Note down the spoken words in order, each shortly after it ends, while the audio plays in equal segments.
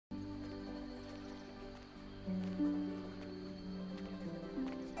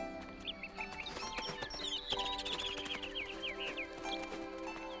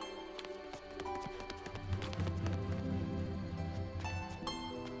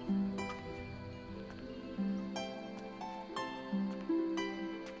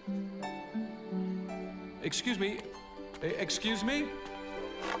Excuse me? Excuse me?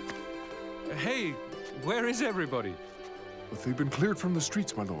 Hey, where is everybody? They've been cleared from the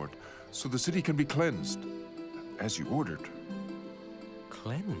streets, my lord, so the city can be cleansed, as you ordered.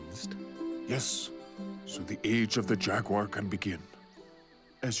 Cleansed? Yes, so the age of the jaguar can begin,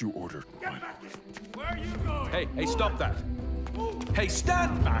 as you ordered. Where are you going? Hey, stop that! Hey,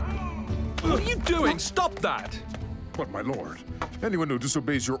 stand back! What are you doing? Stop that! But, my lord, anyone who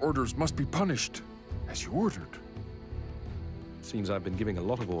disobeys your orders must be punished, as you ordered. Seems I've been giving a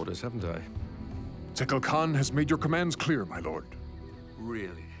lot of orders, haven't I? Tekal Khan has made your commands clear, my lord.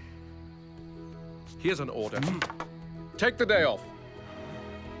 Really? Here's an order. Take the day off.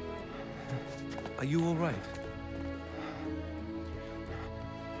 Are you all right?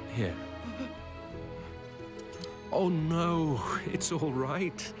 Here. Oh, no. It's all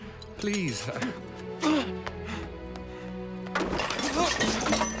right. Please.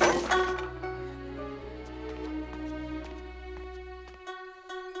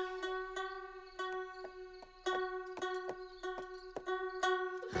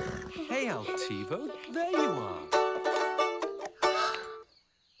 Hey, Altivo. There you are.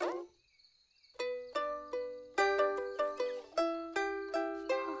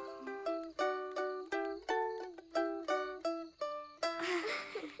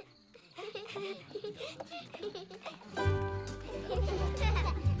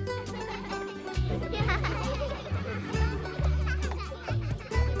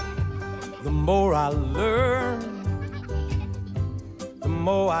 The more I learn, the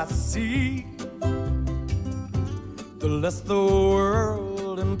more I see, the less the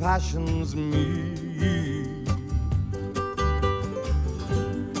world impassions me.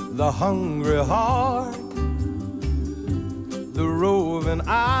 The hungry heart, the roving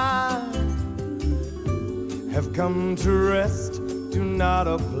eye have come to rest, do not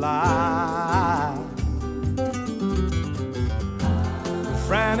apply. The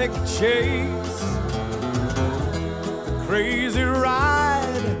frantic chase, the crazy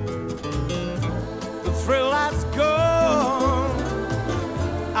ride, the thrill has gone,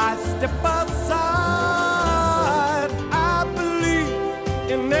 I step aside. I believe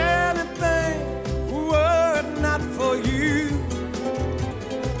in anything were it not for you,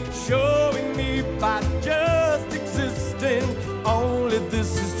 showing me by just existing, only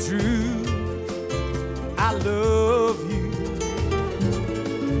this is true. I love you,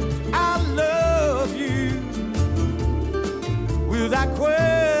 I love you, without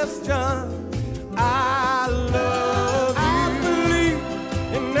question. I love you. I believe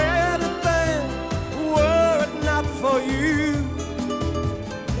in anything were it not for you,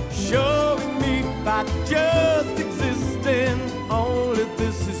 showing me by just existing, only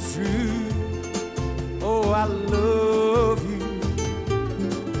this is true. Oh, I love you.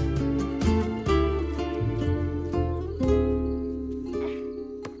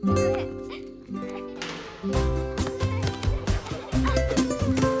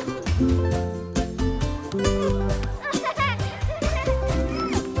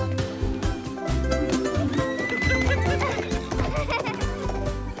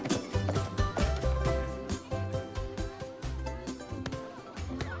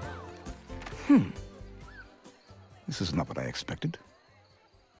 This is not what I expected.